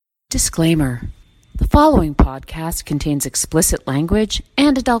Disclaimer. The following podcast contains explicit language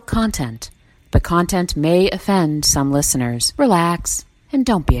and adult content. The content may offend some listeners. Relax and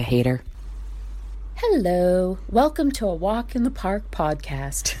don't be a hater. Hello. Welcome to a Walk in the Park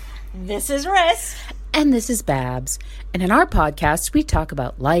podcast. This is Riss. And this is Babs. And in our podcast, we talk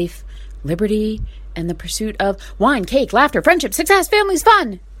about life, liberty, and the pursuit of wine, cake, laughter, friendship, success, families,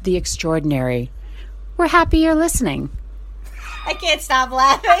 fun. The extraordinary. We're happy you're listening. I can't stop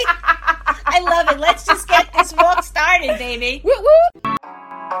laughing. I love it. Let's just get this walk started, baby. Woo woo!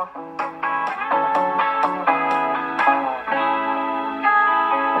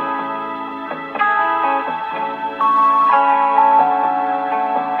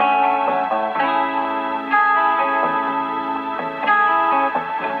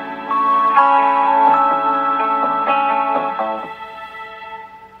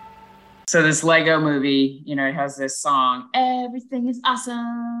 So this Lego movie, you know, it has this song, "Everything is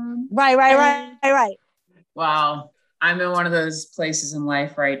awesome." Right. Well, I'm in one of those places in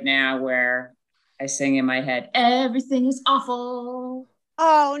life right now where I sing in my head, "Everything is awful."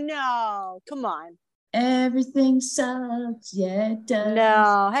 Oh, no. Come on. Everything sucks. Yeah, it does.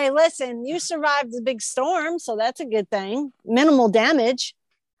 No. Hey, listen, you survived the big storm, so that's a good thing. Minimal damage.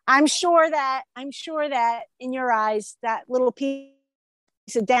 I'm sure that in your eyes, that little piece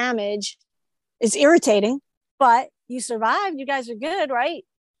of damage is irritating, but you survived. You guys are good, right?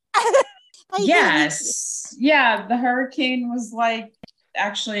 Yes. Yeah. The hurricane was like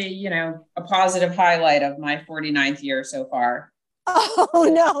actually, you know, a positive highlight of my 49th year so far. Oh,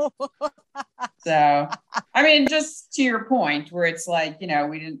 no. So, I mean, just to your point where it's like, you know,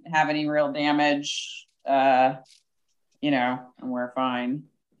 we didn't have any real damage, you know, and we're fine.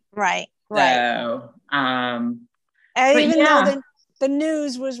 Right. So, and even though the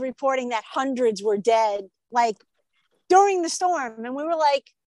news was reporting that hundreds were dead, like during the storm. And we were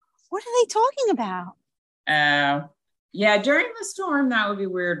like, what are they talking about? Yeah, during the storm, that would be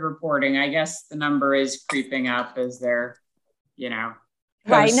weird reporting. I guess the number is creeping up as they're, you know.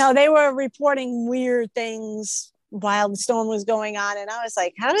 Right. No, they were reporting weird things while the storm was going on. And I was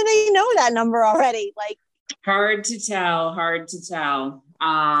like, how do they know that number already? Like, hard to tell.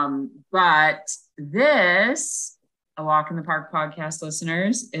 But this, a Walk in the Park podcast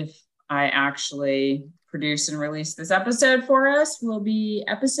listeners, if I actually produce and release this episode for us, will be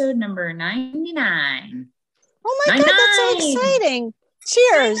episode number 99. Oh my 99. God, that's so exciting.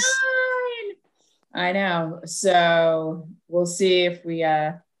 Cheers. 99. I know. So we'll see if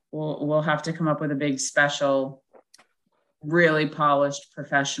we'll have to come up with a big special, really polished,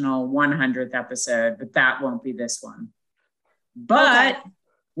 professional 100th episode, but that won't be this one. But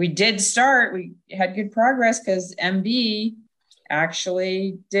we did start. We had good progress because MB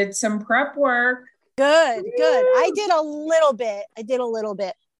actually did some prep work. Good. I did a little bit.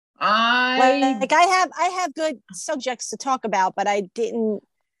 I have good subjects to talk about, but I didn't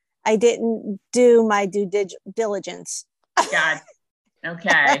do my due diligence. God.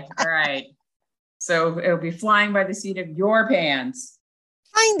 Okay. All right. So it'll be flying by the seat of your pants.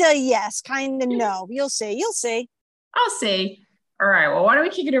 Kinda yes, kinda no. You'll see. I'll see. All right. Well, why don't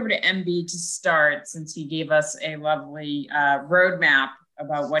we kick it over to MB to start, since he gave us a lovely roadmap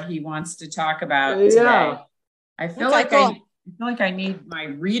about what he wants to talk about today. I feel like I need my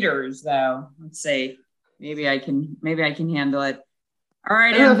readers though. Let's see. Maybe I can handle it. All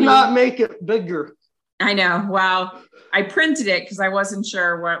right. And if not, make it bigger. I know. Well, I printed it because I wasn't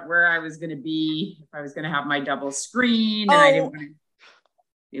sure where I was going to be, if I was going to have my double screen, and I didn't want to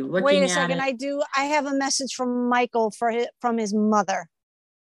be looking. Wait a second. I have a message from Michael from his mother.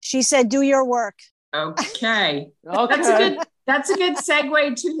 She said, "Do your work." Okay. Okay. That's a good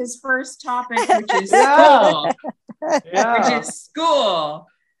segue to his first topic, which is school. Which is school.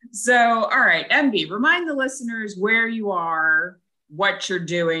 So, all right, MB, remind the listeners where you are, what you're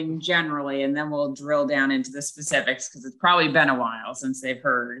doing generally, and then we'll drill down into the specifics because it's probably been a while since they've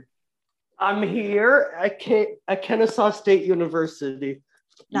heard. I'm here at Kennesaw State University.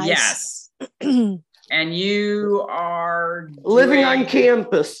 Nice. Yes. And you are living on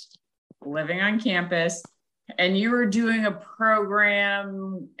campus. And you were doing a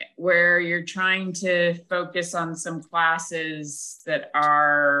program where you're trying to focus on some classes that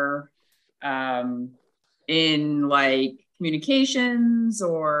are in like communications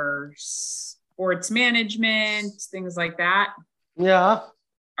or sports management, things like that. Yeah.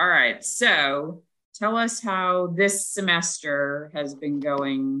 All right. So tell us how this semester has been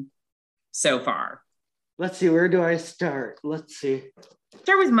going so far. Let's see. Where do I start? Let's see.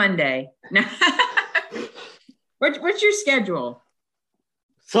 Start with Monday. What's your schedule?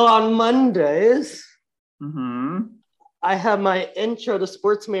 So on Mondays, I have my intro to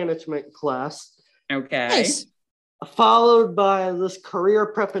sports management class, Okay. Nice. followed by this career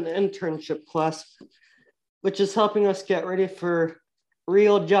prep and internship class, which is helping us get ready for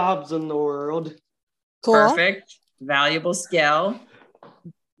real jobs in the world. Cool. Perfect. Valuable skill.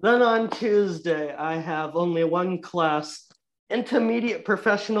 Then on Tuesday, I have only one class, intermediate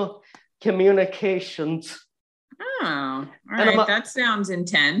professional communications. Oh, all And right. That sounds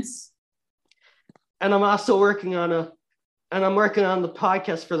intense. And I'm also working on the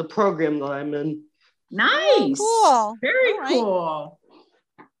podcast for the program that I'm in. Nice. Oh, cool. Very All right. cool.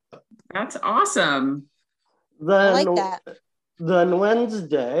 That's awesome. Then, I like that. Then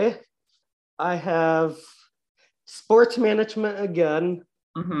Wednesday, I have sports management again,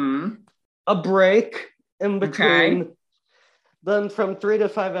 a break in between. Okay. Then from 3 to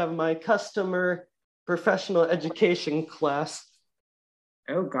 5, I have my customer professional education class.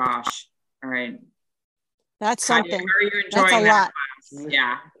 Oh, gosh. All right. That's How something. are you That's enjoying a that lot. class?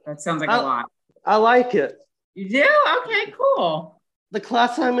 Yeah, that sounds like a lot. I like it. You do? Okay, cool. The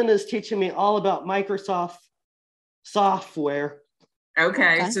class I'm in is teaching me all about Microsoft software.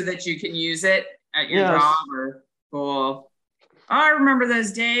 Okay, so that you can use it at your Yes. job or cool. Oh, I remember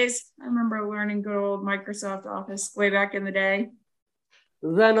those days. I remember learning good old Microsoft Office way back in the day.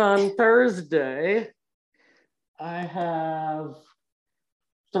 Then on Thursday, I have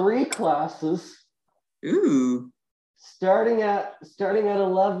 3 classes. Ooh. Starting at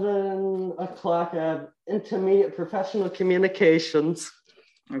 11 o'clock, I have intermediate professional communications.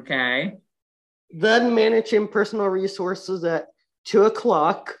 Okay. Then managing personal resources at 2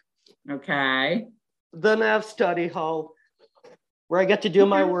 o'clock. Okay. Then I have study hall, where I get to do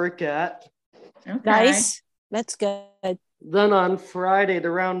my work at. Okay. Nice. That's good. Then on Friday, to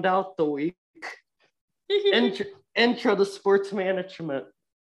round out the week, intro to sports management.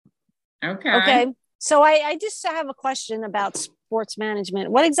 Okay. So I just have a question about sports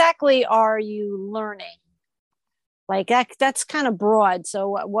management. What exactly are you learning? Like that's kind of broad. So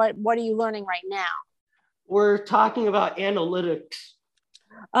what are you learning right now? We're talking about analytics.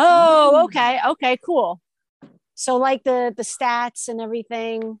 Oh, okay. Okay, cool. So like the stats and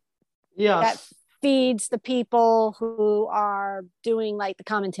everything Yes. that feeds the people who are doing like the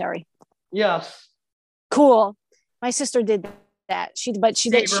commentary. Yes. Cool. My sister did that. She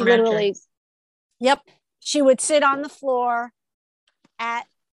literally, yep. She would sit on the floor at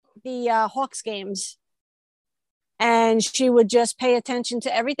the Hawks games and she would just pay attention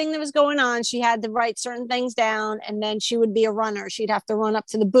to everything that was going on. She had to write certain things down and then she would be a runner. She'd have to run up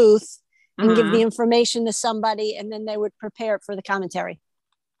to the booth and give the information to somebody and then they would prepare it for the commentary.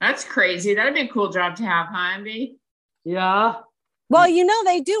 That's crazy. That'd be a cool job to have, huh, Andy? Yeah. Well,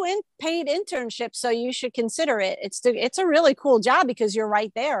 they do paid internships, so you should consider it. It's a really cool job because you're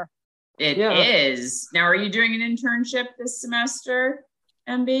right there. It is. Now, are you doing an internship this semester,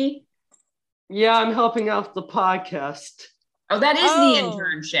 MB? Yeah, I'm helping out the podcast. Oh, that is the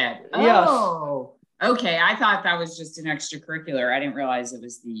internship. Yes. Oh, okay. I thought that was just an extracurricular. I didn't realize it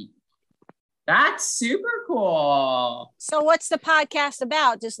was That's super cool. So what's the podcast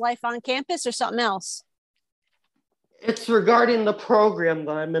about? Just life on campus or something else? It's regarding the program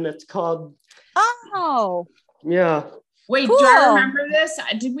that I'm in. It's called... Oh. Yeah. Wait, cool. Do I remember this?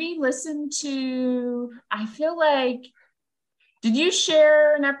 Did we listen to... I feel like... Did you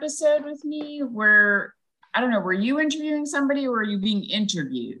share an episode with me where... I don't know, were you interviewing somebody or were you being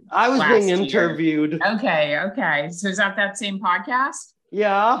interviewed? I was being interviewed. Okay. So is that same podcast?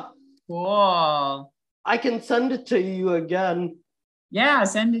 Yeah. Cool. I can send it to you again. Yeah,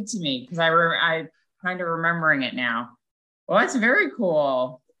 send it to me because I kind of remembering it now. Well, that's very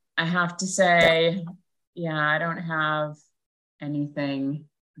cool. I have to say, yeah, I don't have anything.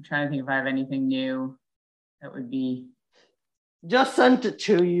 I'm trying to think if I have anything new that would be. Just sent it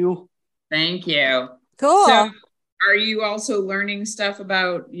to you. Thank you. Cool. So are you also learning stuff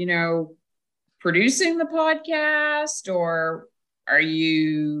about, producing the podcast, or are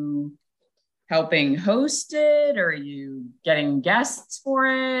you helping host it, or are you getting guests for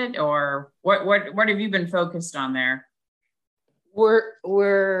it, or what have you been focused on there?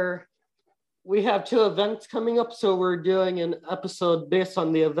 We have 2 events coming up, so we're doing an episode based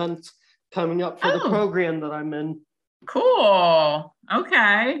on the events coming up for the program that I'm in. Cool.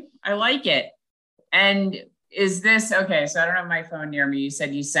 Okay. I like it. And is this okay? So I don't have my phone near me. You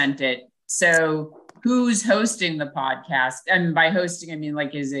said you sent it. So who's hosting the podcast? And by hosting, I mean,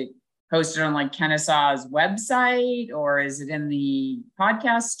 like, is it hosted on like Kenesaw's website, or is it in the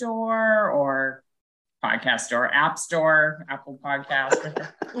podcast store, app store, Apple Podcast?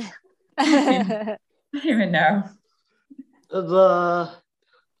 I don't even know. The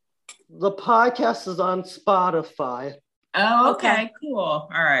podcast is on Spotify. Oh, okay, cool. All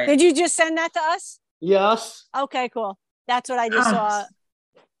right. Did you just send that to us? Yes. Okay, cool. That's what I just saw.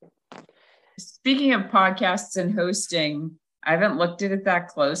 Speaking of podcasts and hosting, I haven't looked at it that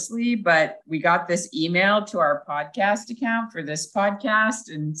closely, but we got this email to our podcast account for this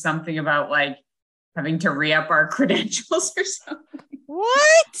podcast and something about like having to re-up our credentials or something.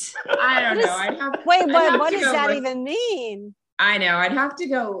 What? I don't know. What does that even mean? I know. I'd have to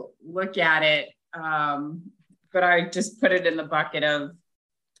go look at it. But I just put it in the bucket of,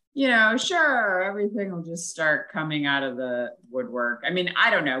 sure, everything will just start coming out of the woodwork. I mean, I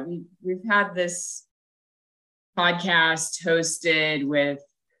don't know. We've had this podcast hosted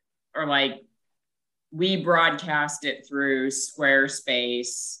we broadcast it through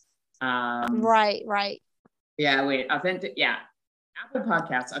Squarespace. Right. Yeah, wait, Apple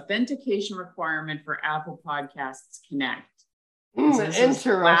Podcasts, authentication requirement for Apple Podcasts Connect.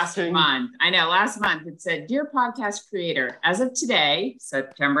 Interesting. Last month it said, "Dear podcast creator, as of today,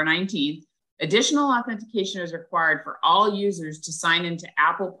 September 19th, additional authentication is required for all users to sign into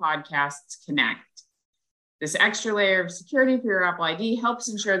Apple Podcasts Connect. This extra layer of security for your Apple ID helps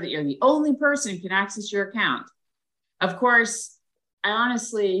ensure that you're the only person who can access your account." Of course, I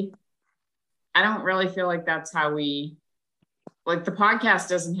don't really feel like that's how the podcast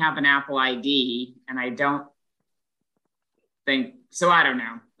doesn't have an Apple ID, and I don't think so. I don't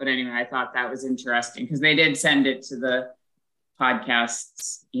know. But anyway, I thought that was interesting because they did send it to the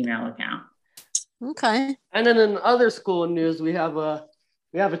podcast's email account. Okay. And then in other school news, we have a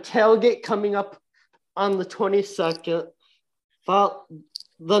tailgate coming up on the 22nd.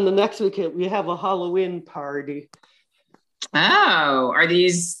 Then the next week we have a Halloween party. Oh, are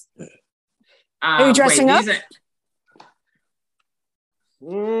these? Are you dressing up?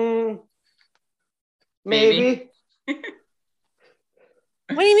 Maybe.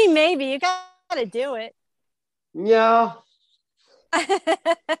 What do you mean maybe? You got to do it. Yeah.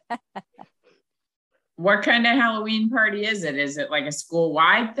 What kind of Halloween party is it? Is it like a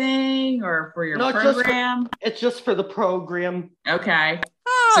school-wide thing or for your program? It's just for the program. Okay.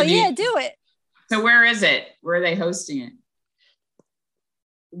 Oh, so do it. So where is it? Where are they hosting it?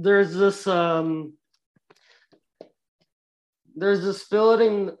 There's this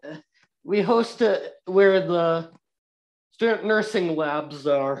building. We host it where the student nursing labs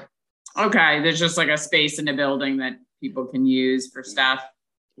are. Okay, there's just like a space in a building that people can use for stuff.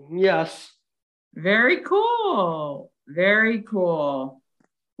 Yes. Very cool. Very cool.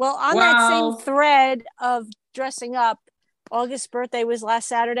 Well, on that same thread of dressing up, August's birthday was last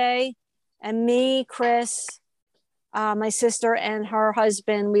Saturday, and me, Chris, my sister, and her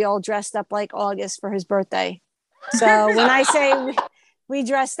husband, we all dressed up like August for his birthday. So when I say we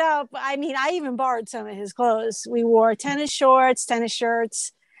dressed up, I mean, I even borrowed some of his clothes. We wore tennis shorts, tennis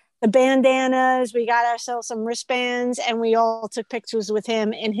shirts, the bandanas. We got ourselves some wristbands, and we all took pictures with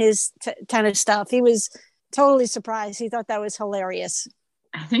him in his tennis stuff. He was totally surprised. He thought that was hilarious.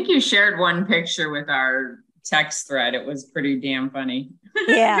 I think you shared one picture with our text thread. It was pretty damn funny.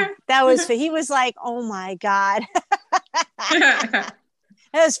 Yeah, he was like, oh my God.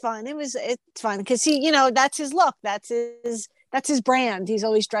 It was fun. It's fun because that's his look. That's his brand. He's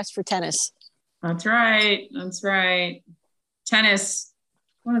always dressed for tennis. That's right. Tennis,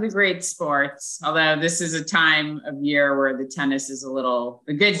 one of the great sports. Although this is a time of year where the good tennis is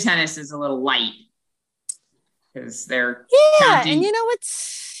a little light because they're counting. And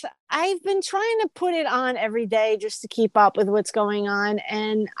I've been trying to put it on every day just to keep up with what's going on,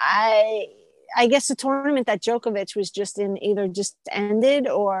 and I guess the tournament that Djokovic was just in either just ended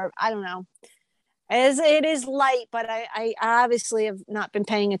or I don't know. It is light, but I obviously have not been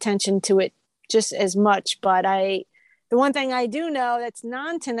paying attention to it just as much. But the one thing I do know that's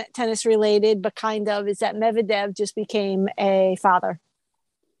non-tennis related, but kind of, is that Medvedev just became a father.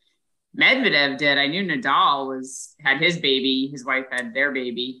 Medvedev did. I knew Nadal had his baby. His wife had their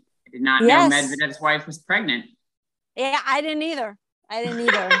baby. I did not know Medvedev's wife was pregnant. Yeah, I didn't either.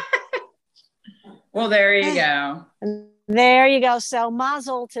 Well, there you go. There you go. So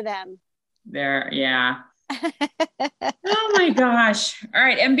mazel to them. There, yeah. Oh my gosh. All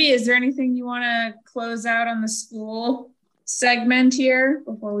right, MB, is there anything you want to close out on the school segment here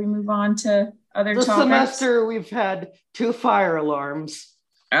before we move on to other topics? This semester we've had 2 fire alarms.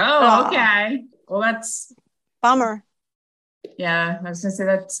 Oh, okay. Well, that's bummer. Yeah, I was gonna say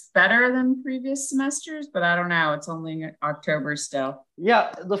that's better than previous semesters, but I don't know. It's only October still.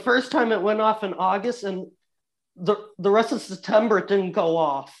 Yeah, the first time it went off in August, and the rest of September it didn't go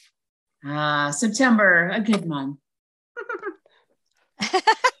off. September, a good month.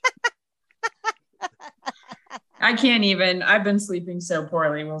 I can't even. I've been sleeping so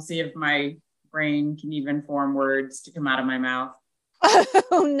poorly. We'll see if my brain can even form words to come out of my mouth.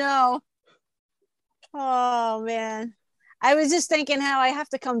 Oh no. Oh man. I was just thinking how I have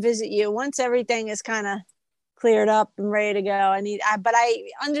to come visit you once everything is kind of cleared up and ready to go. But I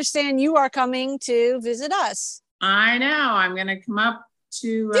understand you are coming to visit us. I know. I'm going to come up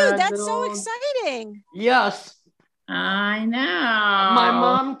to dude, that's so exciting. Yes. I know. My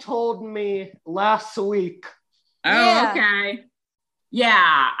mom told me last week. Oh, okay.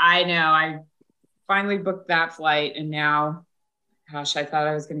 Yeah, I know. I finally booked that flight, and now, gosh, I thought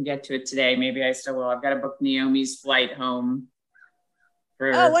I was going to get to it today. Maybe I still will. I've got to book Naomi's flight home.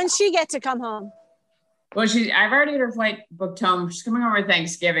 When's she get to come home? Well, I've already had her flight booked home. She's coming over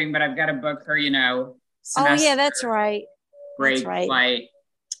Thanksgiving, but I've got to book her, semester. Oh yeah, that's right. Break flight.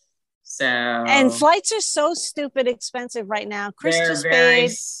 So, and flights are so stupid expensive right now. Chris just paid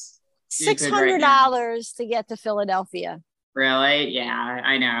 $600 to get to Philadelphia. Really? Yeah,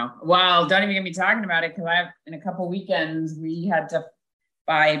 I know. Well, don't even get me talking about it, because in a couple weekends we had to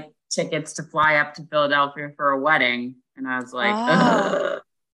buy tickets to fly up to Philadelphia for a wedding, and I was like, ugh.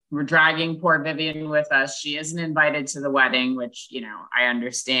 We're dragging poor Vivian with us. She isn't invited to the wedding, which, I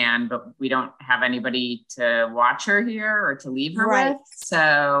understand, but we don't have anybody to watch her here or to leave her with.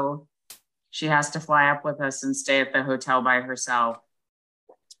 So she has to fly up with us and stay at the hotel by herself.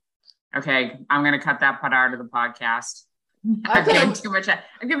 Okay, I'm going to cut that part out of the podcast. I've given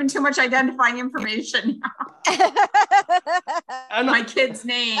too much identifying information. My kid's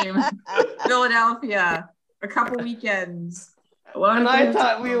name, Philadelphia, a couple weekends. And I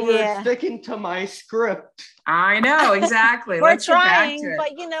thought we were sticking to my script. I know, exactly. We're trying,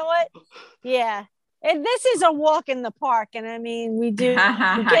 but you know what? Yeah. And this is a walk in the park. And I mean, we do.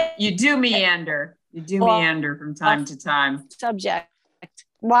 You do meander. You do meander from time to time. Subject.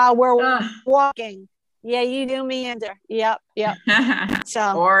 While we're walking. Yeah, you do meander. Yep.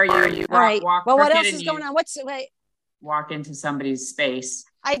 So. Or you walk. Well, what else is going on? Walk into somebody's space.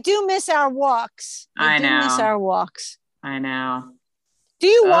 I do miss our walks. I miss our walks. I know. Do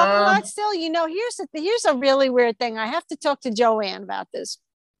you walk a lot still? Here's a really weird thing. I have to talk to Joanne about this.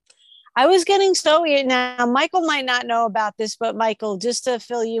 I was getting so weird. Now, Michael might not know about this, but Michael, just to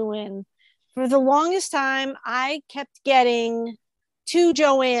fill you in, for the longest time, I kept getting 2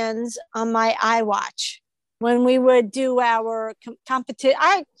 Joannes on my iWatch when we would do our competition.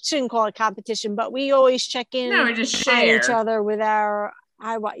 I shouldn't call it competition, but we always check in we just share on each other with our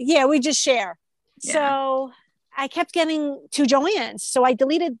iWatch. Yeah, we just share. Yeah. So I kept getting 2 Joannes. So I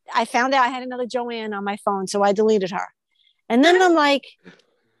found out I had another Joanne on my phone. So I deleted her. And then I'm like,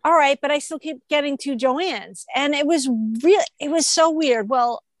 all right, but I still keep getting 2 Joannes. And it was so weird.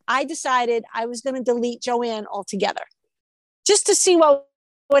 Well, I decided I was going to delete Joanne altogether just to see what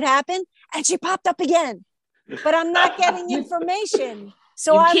would happen. And she popped up again, but I'm not getting information.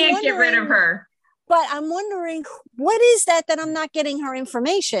 So I can't get rid of her. But I'm wondering, what is that I'm not getting her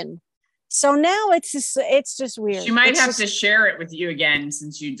information? So now it's just weird. She might have to share it with you again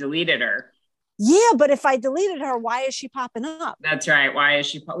since you deleted her. Yeah, but if I deleted her, why is she popping up? That's right. Why is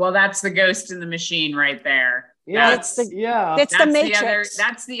she? Well, that's the ghost in the machine right there. Yeah, that's the Matrix.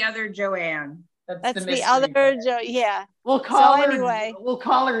 That's the other Joanne. That's the other yeah. We'll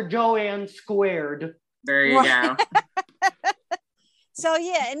call her Joanne squared. There you go. So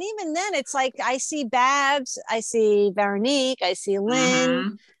yeah, and even then, it's like I see Babs, I see Veronique, I see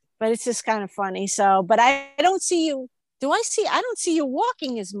Lynn, but it's just kind of funny. So, but I don't see you. I don't see you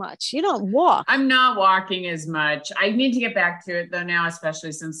walking as much. You don't walk. I'm not walking as much. I need to get back to it though now,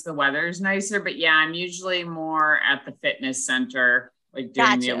 especially since the weather is nicer. But yeah, I'm usually more at the fitness center, like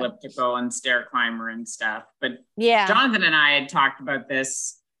doing the elliptical and stair climber and stuff. But yeah, Jonathan and I had talked about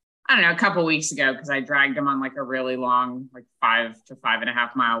this, I don't know, a couple of weeks ago, because I dragged him on like a really long, like 5 to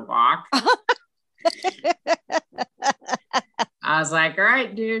 5.5 mile walk. I was like, all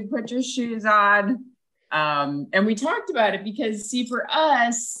right, dude, put your shoes on. And we talked about it because, see, for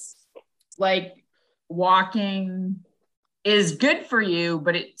us, like walking is good for you,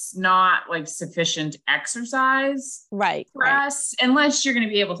 but it's not like sufficient exercise for us, unless you're going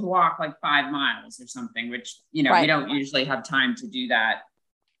to be able to walk like 5 miles or something, which, we don't usually have time to do that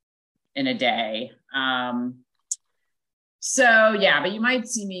in a day. So yeah, but you might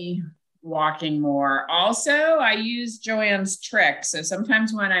see me walking more. Also, I use Joanne's trick. So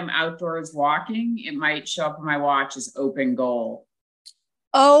sometimes when I'm outdoors walking, it might show up on my watch as open goal.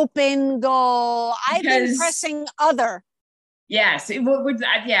 Open goal. I've been pressing other. Yes, then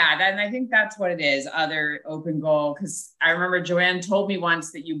I think that's what it is, other open goal. Because I remember Joanne told me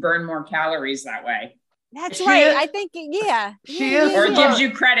once that you burn more calories that way. That's right. I think, yeah. She is, or gives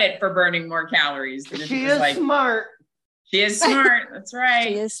you credit for burning more calories. She is smart. She is smart. That's right.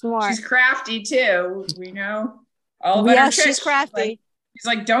 She is smart. She's crafty too. We know all about her tricks. She's crafty. She's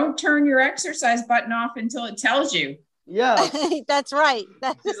like, don't turn your exercise button off until it tells you. Yeah. That's right.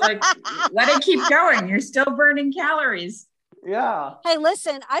 She's like, let it keep going. You're still burning calories. Yeah. Hey,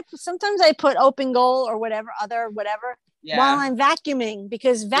 listen, sometimes I put open goal or whatever while I'm vacuuming,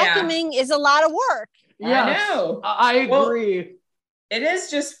 because vacuuming is a lot of work. Yeah, I know. I agree. Well, it is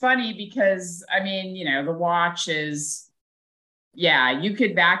just funny because, I mean, you know, the watch is, you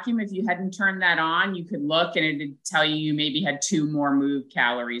could vacuum if you hadn't turned that on. You could look and it'd tell you maybe had 2 more moved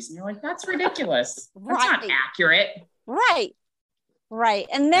calories. And you're like, that's ridiculous. That's not accurate. Right.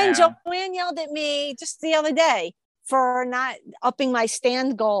 And then Joanne yelled at me just the other day for not upping my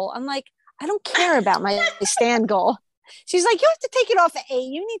stand goal. I'm like, I don't care about my stand goal. She's like, you have to take it off at 8.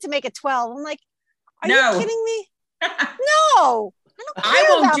 You need to make it 12. I'm like, are you kidding me? No. I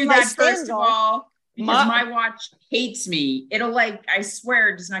won't do that, first of all, because my watch hates me. It'll I swear,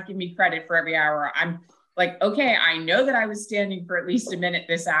 it does not give me credit for every hour. I'm like, okay, I know that I was standing for at least a minute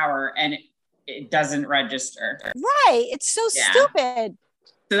this hour, and it doesn't register. Right. It's so stupid.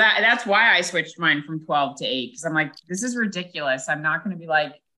 So that's why I switched mine from 12 to 8, because I'm like, this is ridiculous. I'm not going to be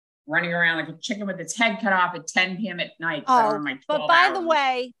running around like a chicken with its head cut off at 10 p.m. at night. Oh, but by the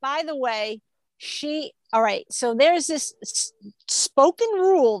way, all right. So there's this spoken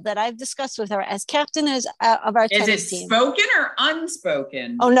rule that I've discussed with her as captain of our tennis team. Is it spoken or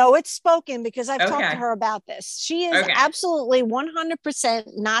unspoken? Oh, no, it's spoken, because I've talked to her about this. She is absolutely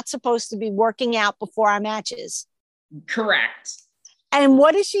 100% not supposed to be working out before our matches. Correct. And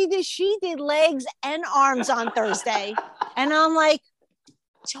what did she do? She did legs and arms on Thursday. And I'm like,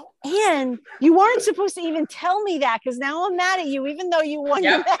 Joanne, you weren't supposed to even tell me that, because now I'm mad at you, even though you won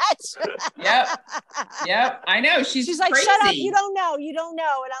your match. Yep. I know. She's like, crazy. Shut up. You don't know.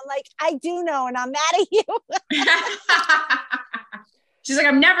 And I'm like, I do know. And I'm mad at you. She's like,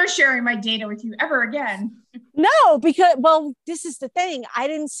 I'm never sharing my data with you ever again. No, because, this is the thing. I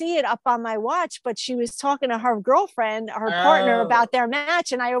didn't see it up on my watch, but she was talking to her girlfriend, her partner, about their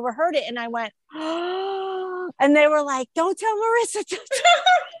match. And I overheard it and I went, oh, and they were like, don't tell Marissa.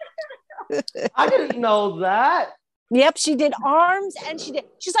 I didn't know that. Yep. She did arms and she's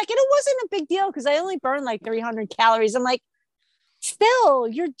like, it wasn't a big deal because I only burned 300 calories. I'm like, still,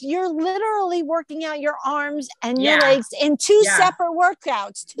 you're literally working out your arms and your legs in 2 separate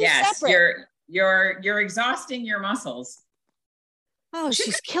workouts. Separate. You're exhausting your muscles. Oh,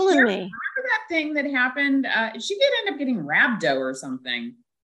 she's killing me. Remember that thing that happened? She did end up getting rhabdo or something.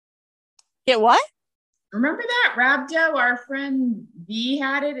 Get what? Remember that rhabdo? Our friend V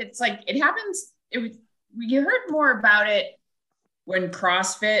had it. It's it happens. You heard more about it when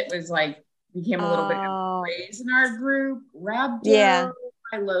CrossFit was became a little bit of craze in our group.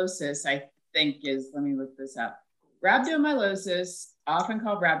 Rhabdomyolysis, I think let me look this up. Rhabdomyolysis, often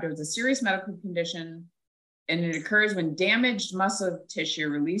called rhabdo, is a serious medical condition, and it occurs when damaged muscle tissue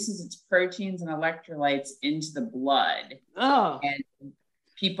releases its proteins and electrolytes into the blood. Oh. And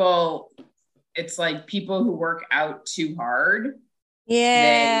it's like people who work out too hard.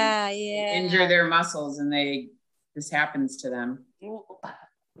 They injure their muscles and this happens to them.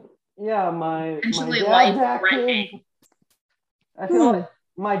 Yeah, my dad's active. I feel like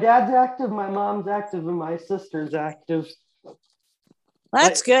my dad's active, my mom's active, and my sister's active.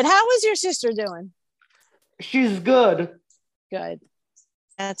 That's good. How is your sister doing? She's good. Good.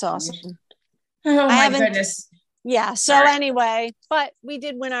 That's awesome. Oh my goodness. Yeah. So anyway, but we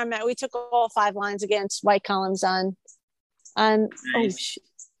did win our match. We took all 5 lines against White Columns on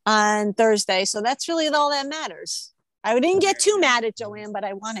Thursday. So that's really all that matters. I didn't get too mad at Joanne, but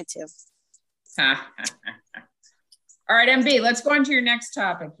I wanted to. All right, MB, let's go on to your next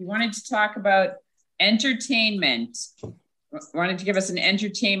topic. You wanted to talk about entertainment. Wanted to give us an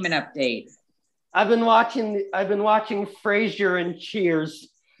entertainment update. I've been watching Frasier and Cheers.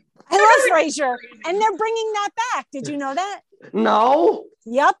 I love Frasier, and they're bringing that back. Did you know that? No.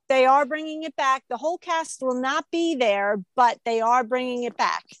 Yep, they are bringing it back. The whole cast will not be there, but they are bringing it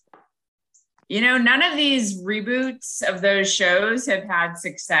back. None of these reboots of those shows have had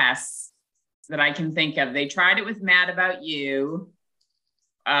success that I can think of. They tried it with Mad About You.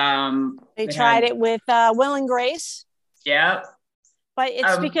 They tried it with Will and Grace. Yep. But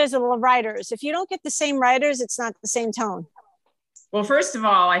it's because of the writers. If you don't get the same writers, it's not the same tone. Well, first of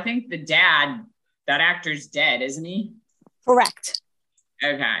all, I think the dad, that actor's dead, isn't he? Correct.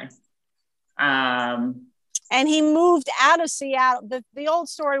 Okay. And he moved out of Seattle. The old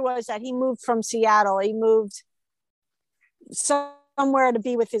story was that he moved from Seattle. He moved somewhere to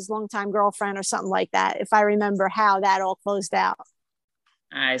be with his longtime girlfriend or something like that, if I remember how that all closed out.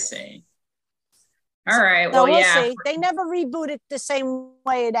 I see. All right. So Well, we'll yeah. see. They never rebooted the same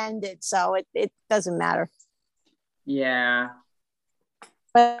way it ended, so it doesn't matter. Yeah.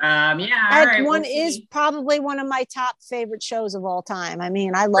 But Yeah. All that right. one We'll is see. probably one of my top favorite shows of all time. I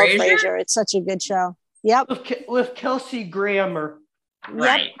mean, I love Frasier? Frasier. It's such a good show. Yep. With Kelsey Grammer.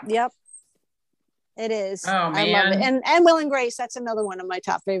 Right. Yep. It is. Oh, I love it. man. And Will and Grace, that's another one of my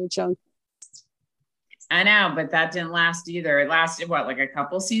top favorite shows. I know, but that didn't last either. It lasted what, like a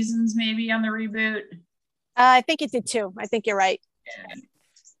couple seasons maybe on the reboot? I think it did too. I think you're right.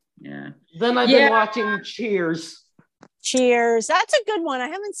 Yeah. Then I've been watching Cheers. Cheers. That's a good one. I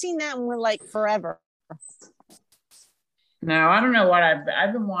haven't seen that one like forever. No, I don't know what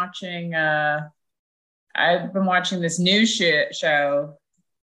I've been watching. I've been watching this new show.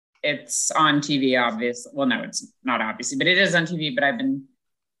 It's on TV, obviously. Well, no, it's not obviously, but it is on TV. But I've been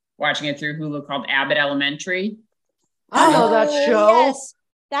watching it through Hulu called Abbott Elementary. I know that show. Yes.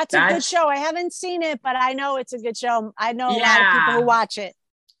 That's a good show. I haven't seen it, but I know it's a good show. I know a lot of people who watch it.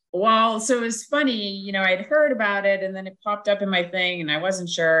 Well, so it was funny, I'd heard about it and then it popped up in my thing and I wasn't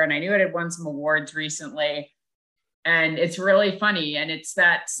sure. And I knew it had won some awards recently. And it's really funny. And it's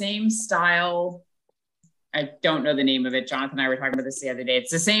that same style. I don't know the name of it. Jonathan and I were talking about this the other day.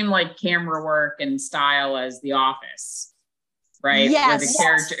 It's the same like camera work and style as The Office, right? Yes. Where the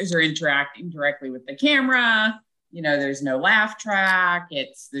characters are interacting directly with the camera. There's no laugh track.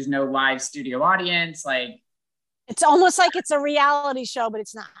 There's no live studio audience. Like, it's almost like it's a reality show, but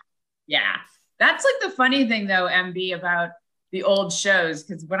it's not. Yeah. That's like the funny thing though, MB, about the old shows.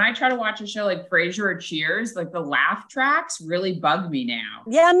 Cause when I try to watch a show like Frasier or Cheers, like the laugh tracks really bug me now.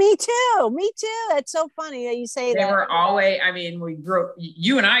 Yeah, me too. It's so funny that you say that. They were always,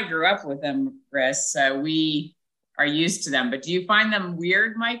 you and I grew up with them, Chris, so we are used to them. But do you find them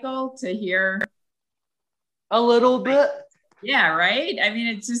weird, Michael, to hear? A little bit. Yeah, right? I mean,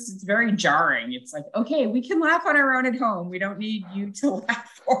 it's very jarring. It's like, okay, we can laugh on our own at home. We don't need you to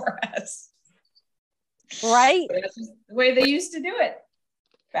laugh for us. Right? But that's just the way they used to do it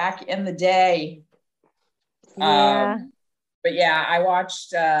back in the day. Yeah. But yeah, I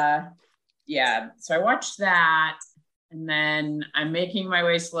watched, so I watched that. And then I'm making my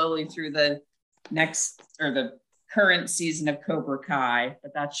way slowly through the current season of Cobra Kai.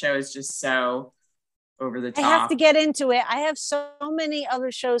 But that show is just so over the top. I have to get into it. I have so many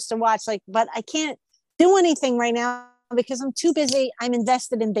other shows to watch, but I can't do anything right now because I'm too busy. I'm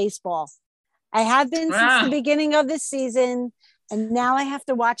invested in baseball. I have been since the beginning of this season, and now I have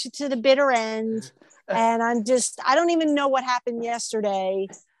to watch it to the bitter end. And I don't even know what happened yesterday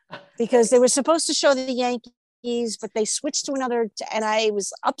because they were supposed to show the Yankees, but they switched to another, and I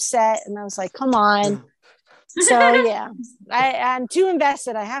was upset, and I was like, come on. So yeah, I'm too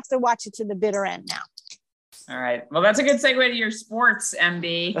invested. I have to watch it to the bitter end now. All right. Well, that's a good segue to your sports,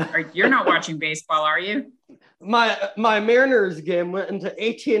 MB. You're not watching baseball, are you? My Mariners game went into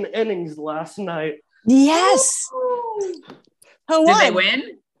 18 innings last night. Yes. Who won? Did they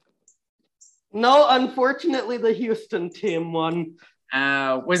win? No, unfortunately, the Houston team won.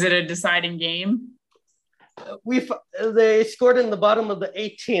 Was it a deciding game? They scored in the bottom of the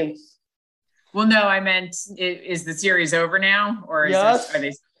 18th. Well, no, I meant, is the series over now? Or yes. Are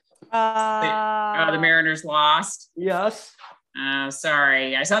they? The Mariners lost. Yes.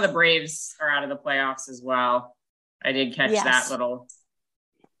 Sorry. I saw the Braves are out of the playoffs as well. I did catch that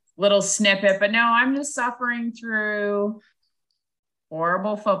little snippet, but no, I'm just suffering through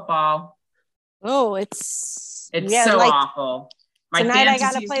horrible football. Oh, it's so awful. Tonight I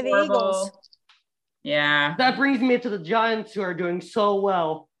got to play the Eagles. Yeah. That brings me to the Giants, who are doing so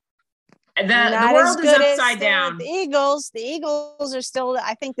well. The world is upside down. The Eagles are still,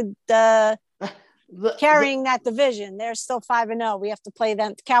 I think, the carrying that division. They're still 5-0. We have to play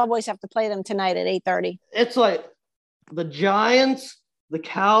them. The Cowboys have to play them tonight at 8:30. It's like the Giants, the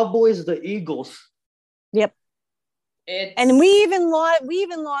Cowboys, the Eagles. Yep. And we even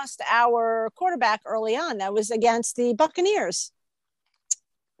lost our quarterback early on. That was against the Buccaneers.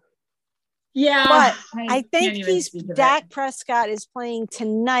 Yeah, but I think Dak Prescott is playing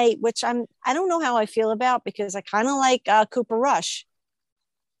tonight, which I don't know how I feel about because I kind of like Cooper Rush.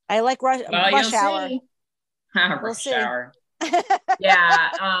 I like Rush Hour. Rush Hour.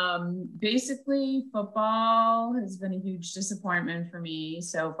 Yeah. Basically, football has been a huge disappointment for me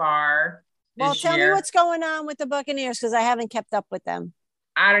so far. Well, tell me what's going on with the Buccaneers because I haven't kept up with them.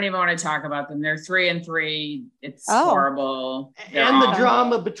 I don't even want to talk about them. They're 3-3. It's horrible. And the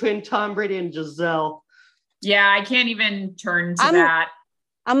drama between Tom Brady and Giselle. Yeah, I can't even turn to that.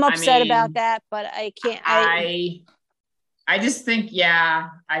 I'm upset about that, but I can't. I just think,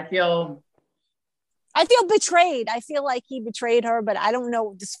 I feel I feel betrayed. I feel like he betrayed her, but I don't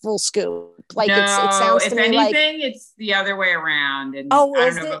know this full scoop. Like no, it sounds to me like. If anything, it's the other way around. And Oh, I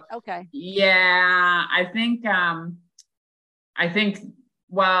is don't know it? Okay. Yeah, I think.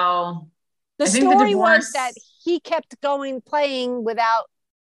 Well, The I think the story divorce was that he kept playing without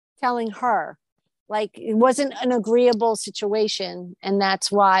telling her. Like it wasn't an agreeable situation, and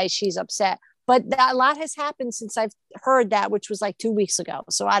that's why she's upset. But a lot has happened since I've heard that, which was like 2 weeks ago.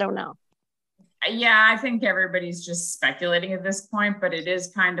 So I don't know. Yeah, I think everybody's just speculating at this point, but it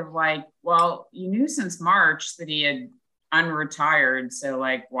is kind of like, well, you knew since March that he had unretired. So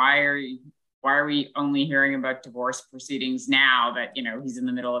like, why are we only hearing about divorce proceedings now that, he's in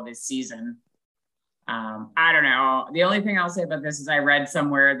the middle of his season? I don't know. The only thing I'll say about this is I read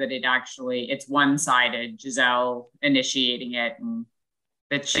somewhere that it's one-sided, Giselle initiating it, and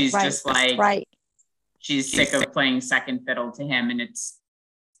that she's just like, she's sick of playing second fiddle to him. And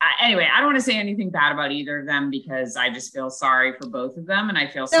anyway, I don't want to say anything bad about either of them because I just feel sorry for both of them. And I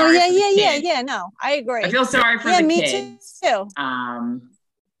feel sorry for the kids. Yeah. No, I agree. I feel sorry for the kids. Too.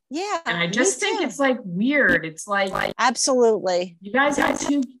 Yeah. And I just think it's like weird. It's like, absolutely. You guys have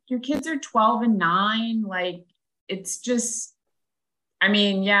your kids are 12 and 9. Like, it's just,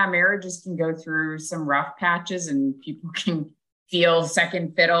 marriages can go through some rough patches and people can feel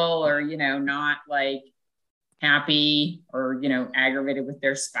second fiddle or, not like happy or, aggravated with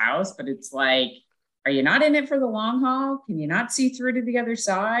their spouse. But it's like, are you not in it for the long haul? Can you not see through to the other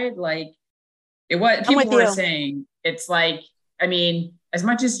side? Like people were saying, it's like, as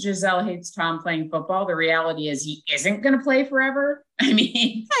much as Giselle hates Tom playing football, the reality is he isn't going to play forever.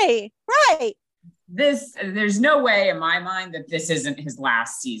 Right. There's no way in my mind that this isn't his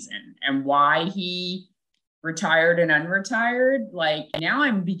last season, and why he retired and unretired. Like now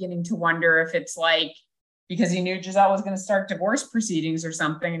I'm beginning to wonder if it's like, because he knew Giselle was going to start divorce proceedings or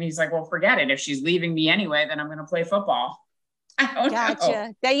something. And he's like, well, forget it. If she's leaving me anyway, then I'm going to play football. I don't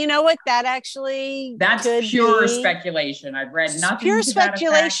know. That, you know what? That's pure spepeculation. I've read nothing. Pure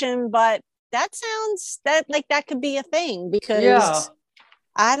speculation, but that sounds that could be a thing because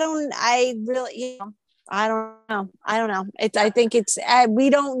I don't know. I think we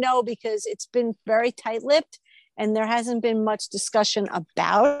don't know because it's been very tight-lipped and there hasn't been much discussion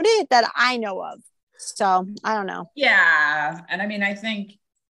about it that I know of. So I don't know. Yeah. And I think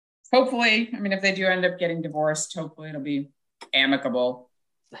hopefully, if they do end up getting divorced, hopefully it'll be amicable.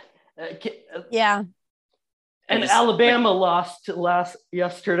 Yeah. And Alabama lost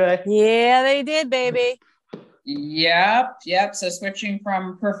yesterday. Yeah, they did, baby. Yep. So switching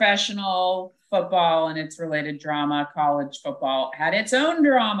from professional football and its related drama, college football had its own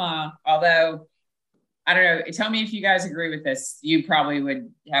drama. Although, I don't know. Tell me if you guys agree with this. You probably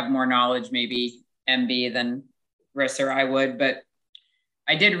would have more knowledge, maybe MB, than Riss or I would. But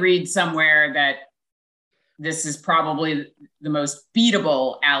I did read somewhere that this is probably the most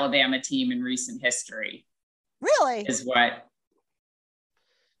beatable Alabama team in recent history. Really? Is what.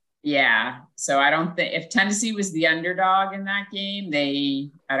 Yeah. So I don't think if Tennessee was the underdog in that game,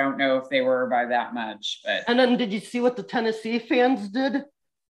 I don't know if they were by that much. But and then did you see what the Tennessee fans did?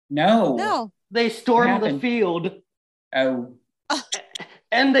 No. They stormed the field. Oh.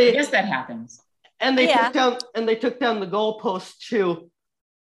 And I guess that happens. And they took down the goalpost too.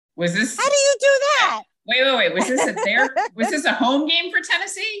 Was this? How do you do that? Wait. Was this a home game for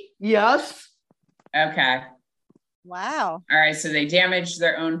Tennessee? Yes. Okay. Wow. All right. So they damaged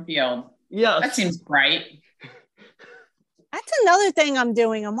their own field. Yes. That seems right. That's another thing I'm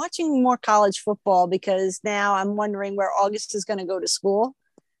doing. I'm watching more college football because now I'm wondering where August is going to go to school.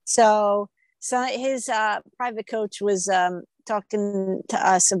 So his private coach was talking to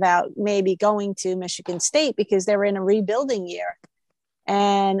us about maybe going to Michigan State because they're in a rebuilding year.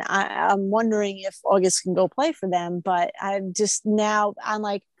 And I'm wondering if August can go play for them. But I'm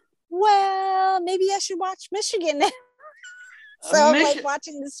like, well, maybe I should watch Michigan. So I'm like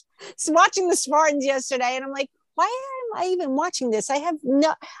watching the Spartans yesterday, and I'm like, why am I even watching this? I have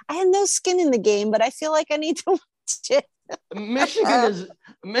no skin in the game, but I feel like I need to watch it.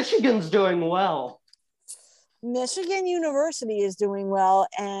 Michigan's doing well. Michigan University is doing well,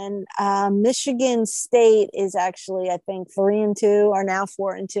 and Michigan State is actually, I think, 3-2, are now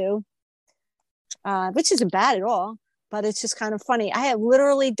 4-2, which isn't bad at all. But it's just kind of funny. I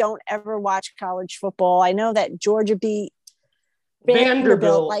literally don't ever watch college football. I know that Georgia beat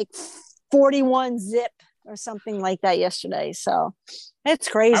Vanderbilt like 41-0 or something like that yesterday. So it's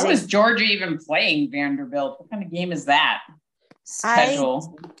crazy. How is Georgia even playing Vanderbilt? What kind of game is that?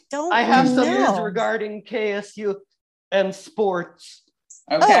 Schedule. I have some news regarding KSU and sports.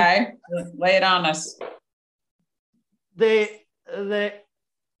 Okay. Lay it on us. They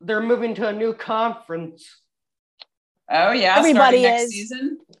they're moving to a new conference. Oh yeah, Everybody starting next is.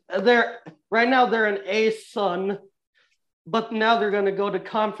 season. Right now they're an A-Sun, but now they're going to go to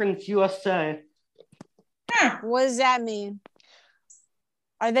Conference USA. What does that mean?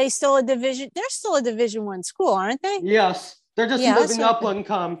 Are they still a division? They're still a Division I school, aren't they? Yes, they're just moving up one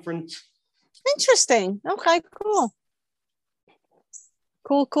conference. Interesting. Okay, cool.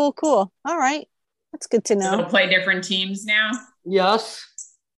 Cool. All right. That's good to know. So they'll play different teams now? Yes.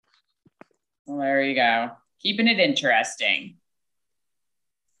 Well, there you go. Keeping it interesting.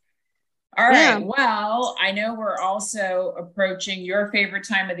 All right. Well, I know we're also approaching your favorite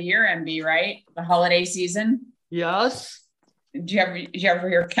time of the year, MB, right? The holiday season. Yes. Did you ever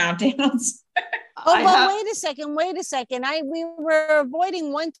hear countdowns? Wait a second. We were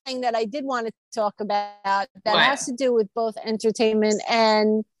avoiding one thing that I did want to talk about that has to do with both entertainment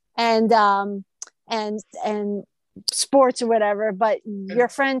and sports or whatever. But your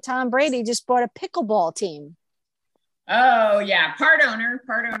friend Tom Brady just bought a pickleball team. Oh yeah, part owner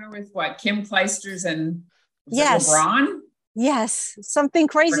with what? Kim Kleisters and LeBron? Yes, something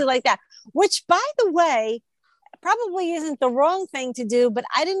crazy like that. Which, by the way, probably isn't the wrong thing to do, but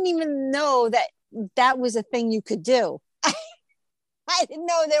I didn't even know that was a thing you could do. I didn't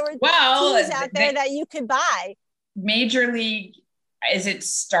know there were teams out there that you could buy. Major League, is it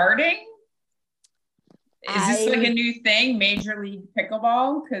starting? Is this like a new thing, Major League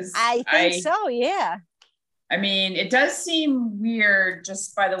Pickleball? Because I think so, yeah. I mean, it does seem weird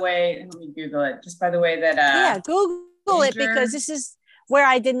just by the way, let me Google it, just by the way that... Google it, because this is where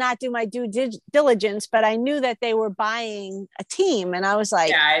I did not do my due diligence, but I knew that they were buying a team, and I was like...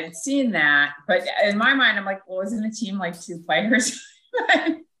 Yeah, I'd seen that, but in my mind, I'm like, well, isn't a team like 2 players?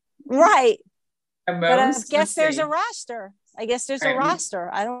 Right. But I guess there's a roster.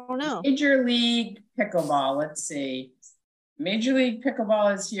 I don't know. Major League Pickleball, let's see. Major League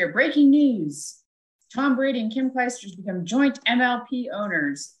Pickleball is here. Breaking news. Tom Brady and Kim Kleisters become joint MLP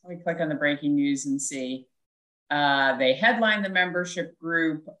owners. Let me click on the breaking news and see. They headline the membership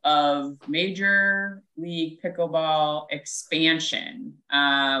group of Major League Pickleball expansion.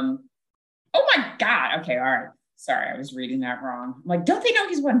 Oh my God. Okay, all right. Sorry, I was reading that wrong. I'm like, don't they know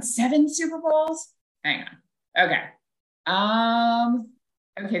he's won 7 Super Bowls? Hang on. Okay.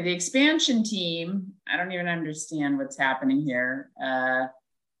 Okay, the expansion team, I don't even understand what's happening here.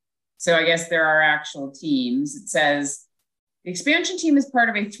 So I guess there are actual teams. It says, the expansion team is part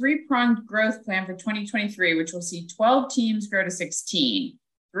of a 3-pronged growth plan for 2023, which will see 12 teams grow to 16.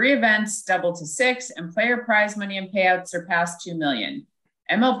 3 events double to 6, and player prize money and payouts surpass $2 million.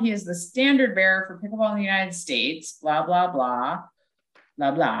 MLP is the standard bearer for pickleball in the United States, blah, blah, blah,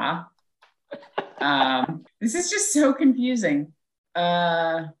 blah, blah. This is just so confusing.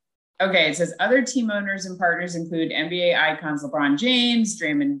 Okay, it says other team owners and partners include NBA icons LeBron James,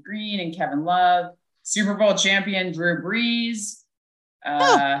 Draymond Green, and Kevin Love, Super Bowl champion Drew Brees,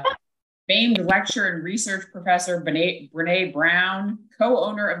 famed lecturer and research professor Brene Brown,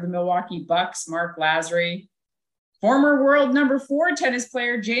 co-owner of the Milwaukee Bucks Mark Lazary, former world number 4 tennis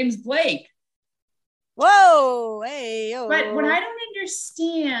player James Blake. Whoa, hey, yo. But what I don't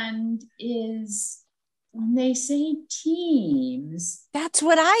understand is when they say teams. That's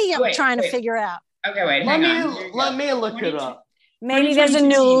what I am trying to figure out. Okay, wait, hang on. Let me look it up. Maybe there's a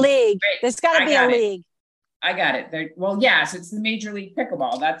new league. There's got to be a league. I got it. Well, yes, it's the Major League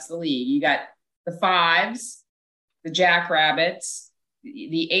Pickleball. That's the league. You got the Fives, the Jackrabbits,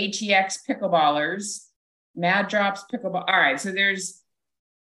 the ATX Pickleballers, Mad Drops Pickleball. All right, so there's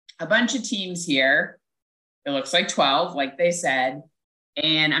a bunch of teams here. It looks like 12, like they said.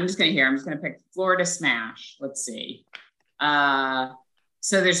 And I'm just going to pick Florida Smash. Let's see. So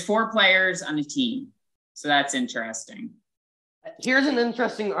there's 4 players on a team. So that's interesting. Here's an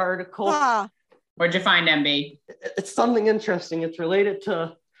interesting article. What'd you find, MB? It's something interesting. It's related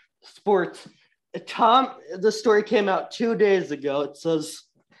to sports. The story came out 2 days ago. It says,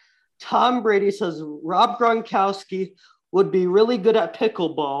 Tom Brady says Rob Gronkowski would be really good at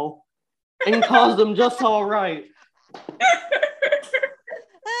pickleball and calls him just all right.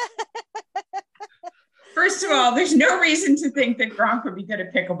 First of all, there's no reason to think that Gronk would be good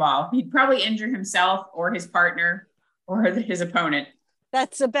at pickleball. He'd probably injure himself or his partner or his opponent.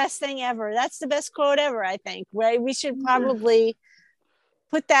 That's the best thing ever. That's the best quote ever, I think. We should probably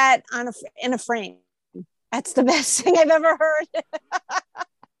put that in a frame. That's the best thing I've ever heard.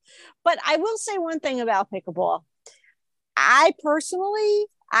 But I will say one thing about pickleball. I personally,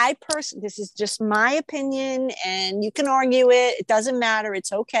 this is just my opinion, and you can argue it. It doesn't matter.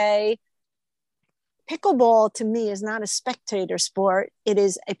 It's okay. Pickleball to me is not a spectator sport. It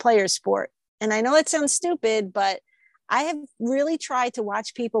is a player sport. And I know it sounds stupid, but I have really tried to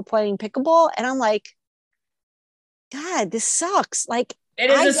watch people playing pickleball, and I'm like, God, this sucks. Like, it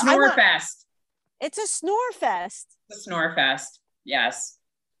is a snore fest. It's a snore fest. It's a snore fest. Yes.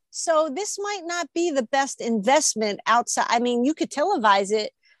 So this might not be the best investment outside. I mean, you could televise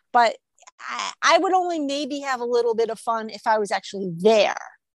it, but I would only maybe have a little bit of fun if I was actually there.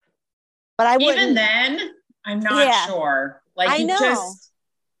 But I wouldn't. Even then, I'm not sure. Like, I know. Just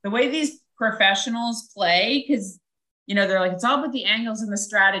the way these professionals play, because, you know, they're like, it's all about the angles and the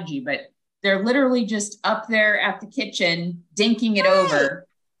strategy, but they're literally just up there at the kitchen, dinking it over.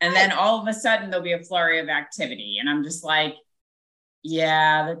 And then all of a sudden there'll be a flurry of activity. And I'm just like,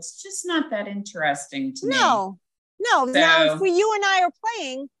 yeah, that's just not that interesting to me. No. So, now, if you and I are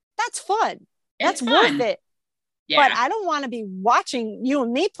playing, that's fun. That's worth it. Yeah. But I don't want to be watching you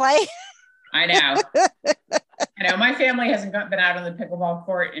and me play. I know. I know. My family hasn't been out on the pickleball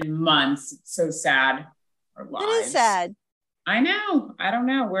court in months. It's so sad. Our lives. It is sad. I know. I don't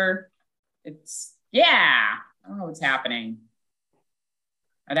know. I don't know what's happening.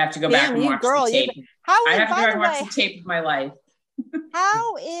 I'd have to go back and watch the tape. I'd have to go back and watch the tape of my life.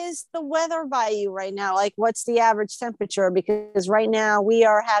 How is the weather by you right now? Like, what's the average temperature? Because right now we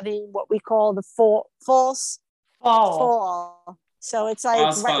are having what we call the fall. So it's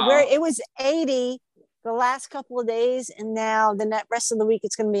like where it was 80 the last couple of days, and now the rest of the week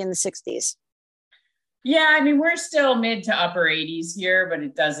it's going to be in the 60s. Yeah, I mean, we're still mid to upper 80s here, but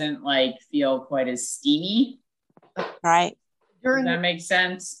it doesn't like feel quite as steamy. Right. Does that make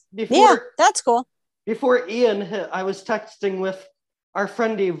sense? Yeah, that's cool. Before Ian hit, I was texting with our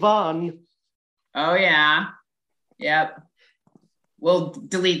friend Yvonne. Oh, yeah. Yep. We'll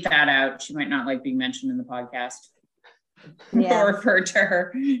delete that out. She might not like being mentioned in the podcast. Yeah. We'll refer to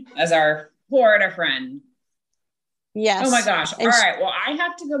her as our Florida friend. Yes. Oh my gosh. All right. Well, I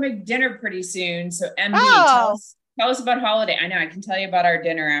have to go make dinner pretty soon. So MB, tell us about holiday. I know I can tell you about our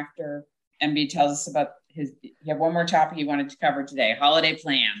dinner after MB tells us about you have one more topic he wanted to cover today. Holiday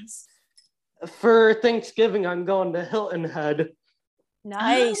plans. For Thanksgiving, I'm going to Hilton Head.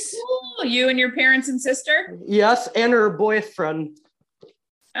 Nice. Oh, cool. You and your parents and sister? Yes, and her boyfriend.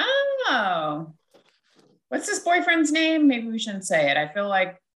 Oh. What's this boyfriend's name? Maybe we shouldn't say it. I feel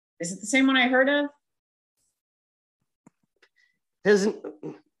like, is it the same one I heard of? Is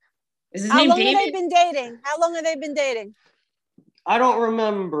his How name long David? have they been dating? How long have they been dating? I don't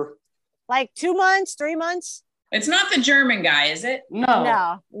remember. Like 2 months, 3 months? It's not the German guy, is it?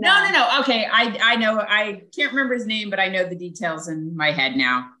 No. Okay, I know. I can't remember his name, but I know the details in my head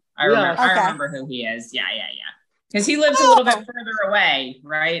now. I remember who he is. Yeah. Because he lives a little bit further away,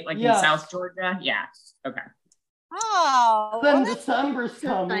 right? Like in South Georgia. Yeah. Okay. Oh. Then December's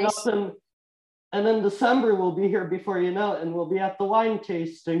coming up, and then December we'll be here before you know it, and we'll be at the wine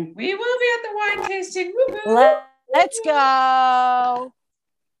tasting. We will be at the wine tasting. Let's go.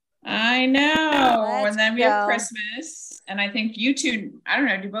 I know. And then we have Christmas. And I think you two, I don't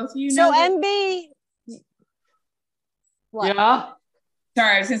know, do both of you know? So MB. What? Yeah.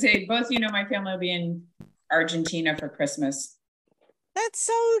 Sorry, I was going to say, both of you know my family will be in Argentina for Christmas. That's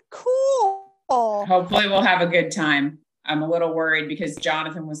so cool. Hopefully we'll have a good time. I'm a little worried because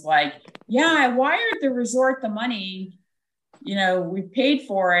Jonathan was like, yeah, I wired the resort the money. You know, we paid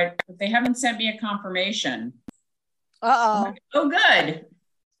for it, but they haven't sent me a confirmation. Uh-oh. Like, oh, good.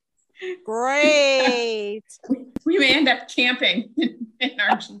 Great. We may end up camping in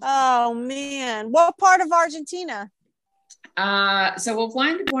Argentina. Oh, man. What part of Argentina? So we'll fly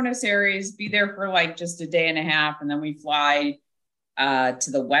into Buenos Aires, be there for like just a day and a half, and then we fly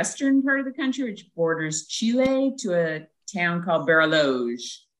to the western part of the country, which borders Chile, to a town called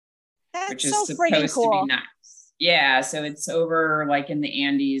Bariloche, which is supposed to be nice. Yeah, so it's over like in the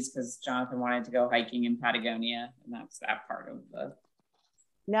Andes because Jonathan wanted to go hiking in Patagonia, and that's that part of the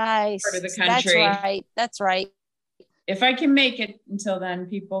part of the country. That's right. If I can make it until then,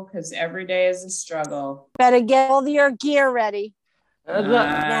 people, because every day is a struggle. Better get all your gear ready.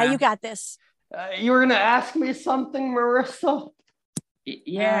 Now you got this. You were going to ask me something, Marissa?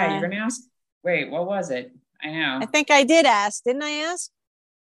 Yeah, you're going to ask. Wait, what was it? I know. I think I did ask. Didn't I ask?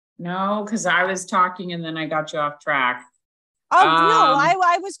 No, because I was talking and then I got you off track. Oh, no,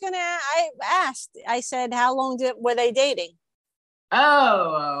 I was going to, I asked. I said, how long were they dating?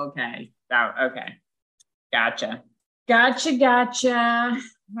 Oh, okay. Okay. Gotcha.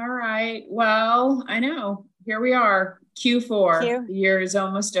 All right. Well, I know. Here we are. Q4. The year is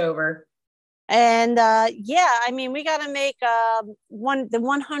almost over. And I mean, we got to make the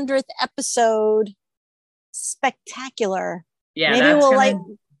 100th episode spectacular. Yeah, maybe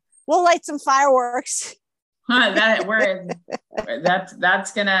we'll light some fireworks. We're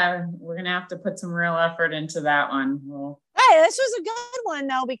gonna have to put some real effort into that one. Hey, this was a good one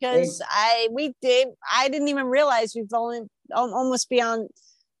though, because I didn't even realize we've almost been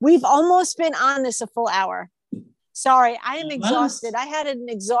on this a full hour. Sorry, I am exhausted. I had an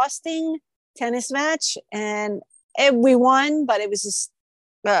exhausting tennis match and we won, but it was just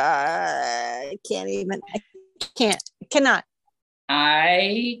I cannot.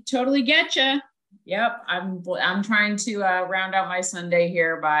 I totally get you. Yep, I'm trying to round out my Sunday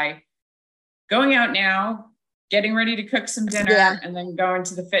here by going out now, getting ready to cook some dinner, and then going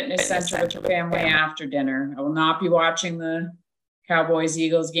to the fitness center with the family after dinner. I will not be watching the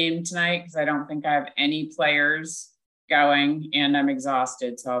Cowboys-Eagles game tonight because I don't think I have any players going, and I'm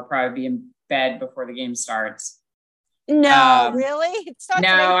exhausted, so I'll probably be in bed before the game starts. No, really? No,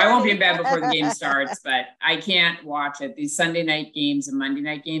 I won't be in bed before the game starts, but I can't watch it. These Sunday night games and Monday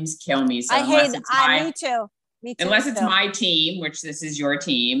night games kill me. So me too. Unless it's my team, which this is your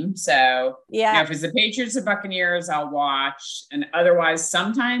team. So if it's the Patriots or Buccaneers, I'll watch. And otherwise,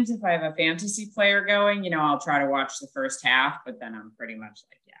 sometimes if I have a fantasy player going, I'll try to watch the first half, but then I'm pretty much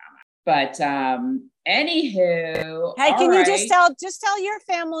like, but anywho. Hey, can you just tell your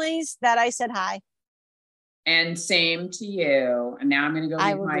families that I said hi? And same to you. And now I'm going to go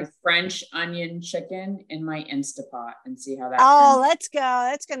make my French onion chicken in my Instapot and see how that turns. Let's go.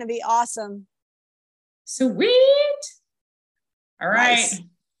 That's going to be awesome. Sweet. All right. Nice.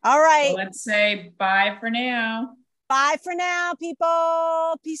 All right. Well, let's say bye for now. Bye for now,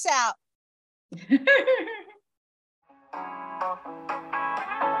 people. Peace out.